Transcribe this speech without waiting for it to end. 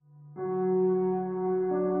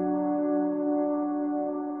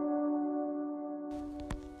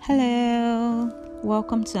Hello,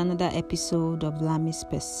 welcome to another episode of Lami's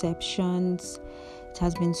Perceptions. It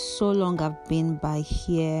has been so long I've been by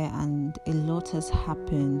here, and a lot has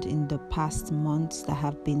happened in the past months that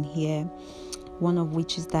have been here. One of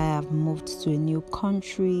which is that I've moved to a new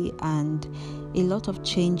country, and a lot of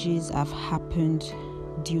changes have happened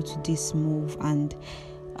due to this move. And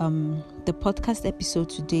the podcast episode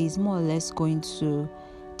today is more or less going to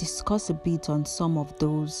discuss a bit on some of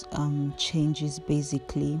those changes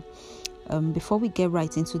basically. Before we get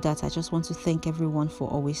right into that, I just want to thank everyone for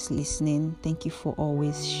always listening. Thank you for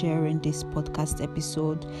always sharing this podcast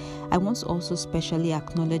episode. I want to also specially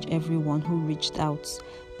acknowledge everyone who reached out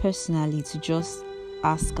personally to just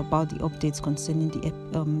ask about the updates concerning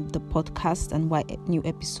the podcast and why new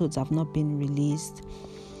episodes have not been released.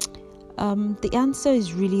 The answer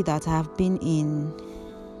is really that I have been in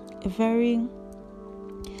a very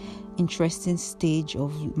interesting stage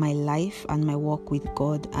of my life and my walk with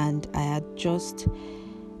God, and it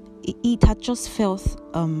had just felt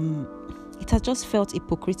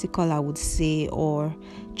hypocritical, I would say, or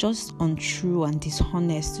just untrue and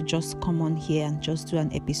dishonest to just come on here and just do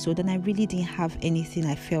an episode. And I really didn't have anything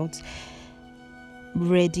I felt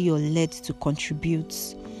ready or led to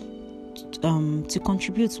contribute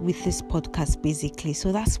with this podcast basically.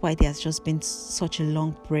 So that's why there's just been such a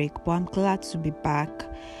long break, but I'm glad to be back.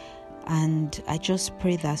 And I just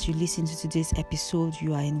pray that as you listen to today's episode,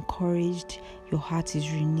 you are encouraged, your heart is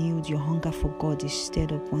renewed, your hunger for God is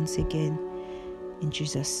stirred up once again. In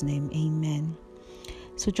Jesus' name, amen.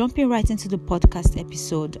 So jumping right into the podcast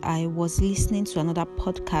episode, I was listening to another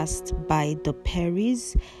podcast by the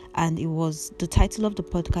Perrys, and the title of the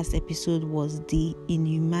podcast episode was The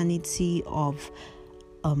Inhumanity of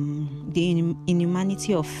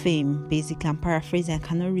Fame. Basically, I'm paraphrasing. I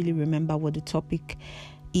cannot really remember what the topic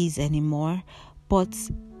is anymore, but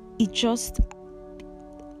it just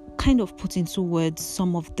kind of put into words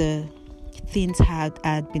some of the things I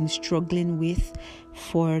had been struggling with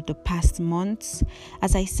for the past months.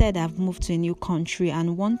 As I said, I've moved to a new country,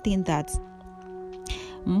 and one thing that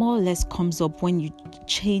more or less comes up when you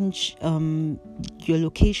change your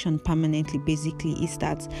location permanently basically is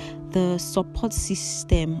that the support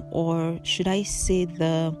system, or should I say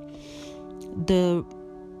the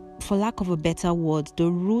for lack of a better word, the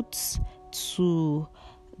roots to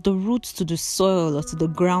the soil or to the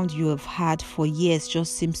ground you have had for years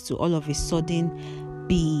just seems to all of a sudden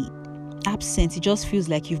be absent. It just feels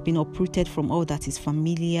like you've been uprooted from all that is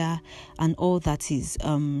familiar and all that is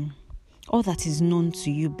known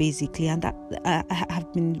to you basically. And that I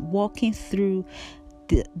have been walking through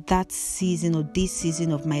that season or this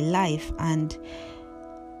season of my life, and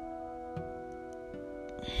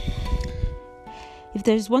if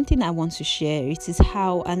there is one thing I want to share, it is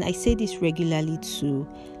how, and I say this regularly to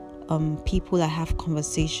people I have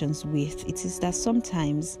conversations with, it is that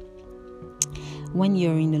sometimes when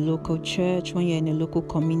you're in a local church, when you're in a local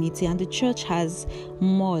community, and the church has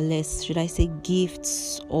more or less, should I say,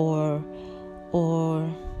 gifts or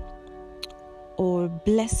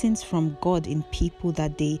blessings from God in people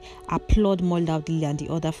that they applaud more loudly than the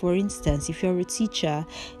other. For instance, if you're a teacher,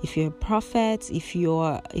 if you're a prophet, if you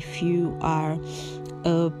are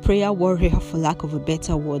a prayer warrior, for lack of a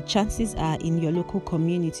better word, chances are in your local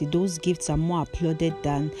community those gifts are more applauded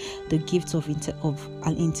than the gifts of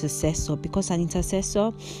an intercessor, because an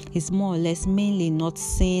intercessor is more or less mainly not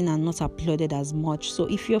seen and not applauded as much. So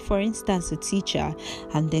if you're, for instance, a teacher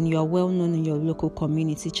and then you are well known in your local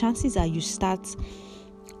community, chances are you start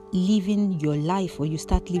living your life, or you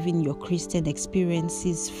start living your Christian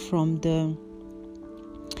experiences from the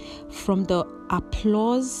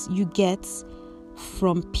applause you get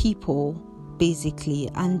from people basically.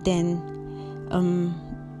 And then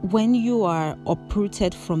when you are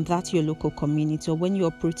uprooted from that your local community, or when you're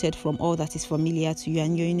uprooted from all that is familiar to you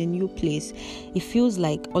and you're in a new place, it feels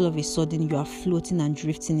like all of a sudden you are floating and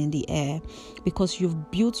drifting in the air, because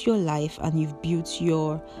you've built your life and you've built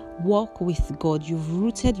your walk with God, you've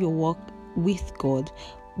rooted your walk with God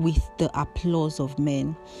with the applause of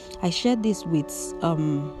men. I shared this with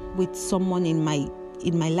someone in my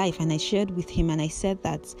life, and I shared with him, and I said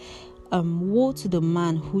that woe to the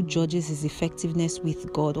man who judges his effectiveness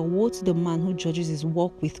with God, or woe to the man who judges his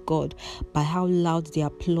walk with God by how loud the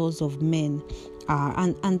applause of men are.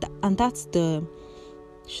 And that's the,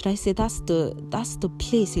 should I say, that's the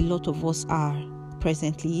place a lot of us are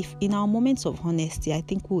presently. If in our moments of honesty, I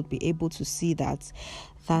think we would be able to see that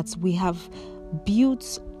we have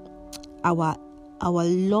built our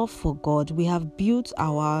love for God, we have built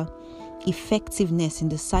our effectiveness in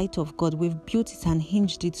the sight of God, we've built it and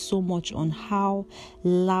hinged it so much on how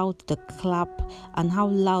loud the clap and how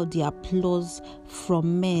loud the applause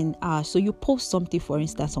from men are. So you post something, for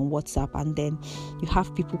instance, on WhatsApp, and then you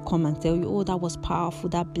have people come and tell you, oh, that was powerful,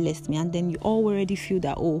 that blessed me, and then you already feel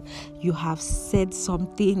that, oh, you have said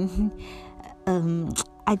something.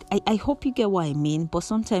 I hope you get what I mean, but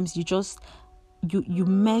sometimes you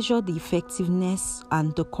measure the effectiveness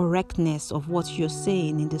and the correctness of what you're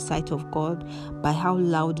saying in the sight of God by how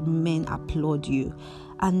loud men applaud you.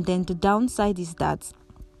 And then the downside is that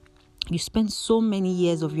you spend so many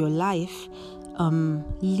years of your life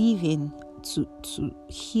living to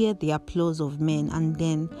hear the applause of men, and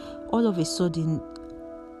then all of a sudden,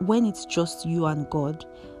 when it's just you and God,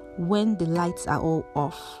 when the lights are all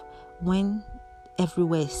off, when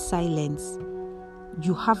everywhere is silence,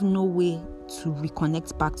 you have no way to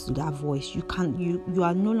reconnect back to that voice. You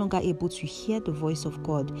are no longer able to hear the voice of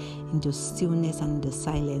God in the stillness and the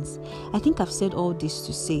silence. I think I've said all this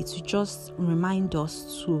to say, to just remind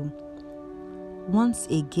us to once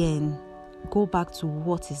again go back to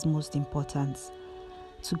what is most important,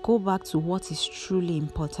 to go back to what is truly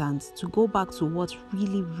important, to go back to what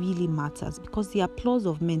really, really matters. Because the applause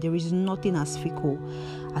of men, there is nothing as fickle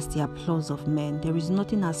as the applause of men. There is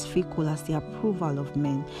nothing as fickle as the approval of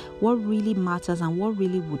men. What really matters and what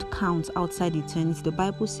really would count outside eternity, the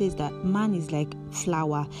Bible says that man is like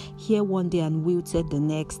flower, here one day and wilted the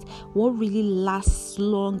next. What really lasts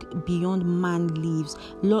long beyond man lives,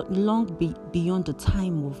 beyond the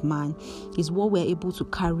time of man, is what we're able to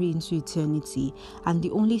carry into eternity. And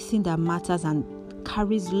the only thing that matters and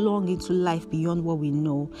carries long into life beyond what we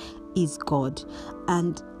know is God.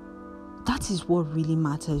 And that is what really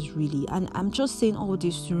matters, really. And I'm just saying all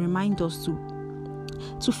this to remind us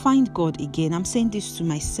to find God again. I'm saying this to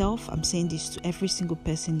myself. I'm saying this to every single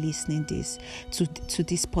person listening to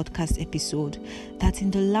this podcast episode, that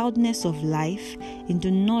in the loudness of life, in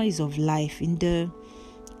the noise of life, in the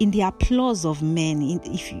applause of men,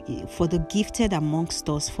 for the gifted amongst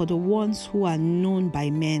us, for the ones who are known by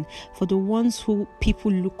men, for the ones who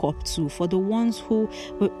people look up to, for the ones who,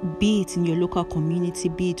 be it in your local community,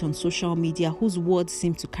 be it on social media, whose words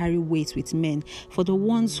seem to carry weight with men, for the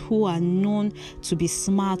ones who are known to be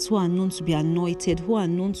smart, who are known to be anointed, who are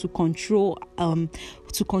known to control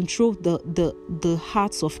the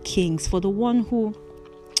hearts of kings, for the one who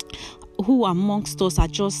amongst us are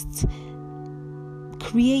just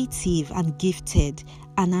creative and gifted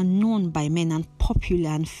and are known by men and popular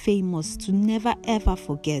and famous, to never ever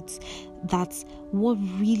forget that what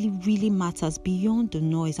really, really matters beyond the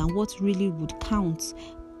noise and what really would count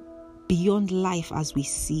beyond life as we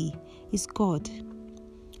see is God.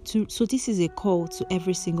 So this is a call to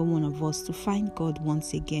every single one of us to find God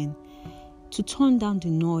once again, to turn down the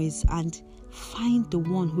noise and find the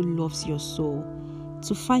one who loves your soul,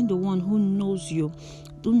 to find the one who knows you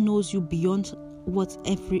beyond what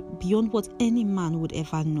any man would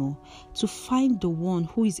ever know, to find the one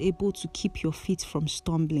who is able to keep your feet from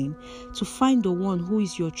stumbling, to find the one who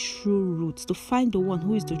is your true roots, to find the one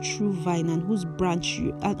who is the true vine and whose branch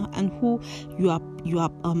and who you are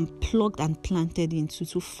plugged and planted into,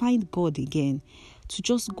 to find God again, to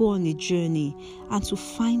just go on a journey and to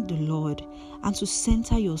find the Lord and to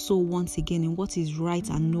center your soul once again in what is right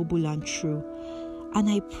and noble and true. And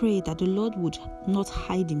I pray that the Lord would not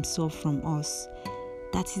hide himself from us,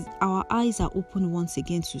 that our eyes are open once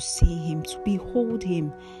again to see him, to behold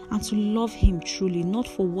him, and to love him truly, not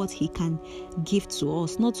for what he can give to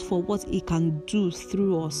us, not for what he can do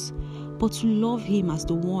through us, but to love him as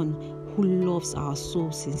the one who loves our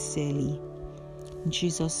soul sincerely. In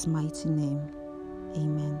Jesus' mighty name,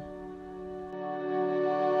 amen.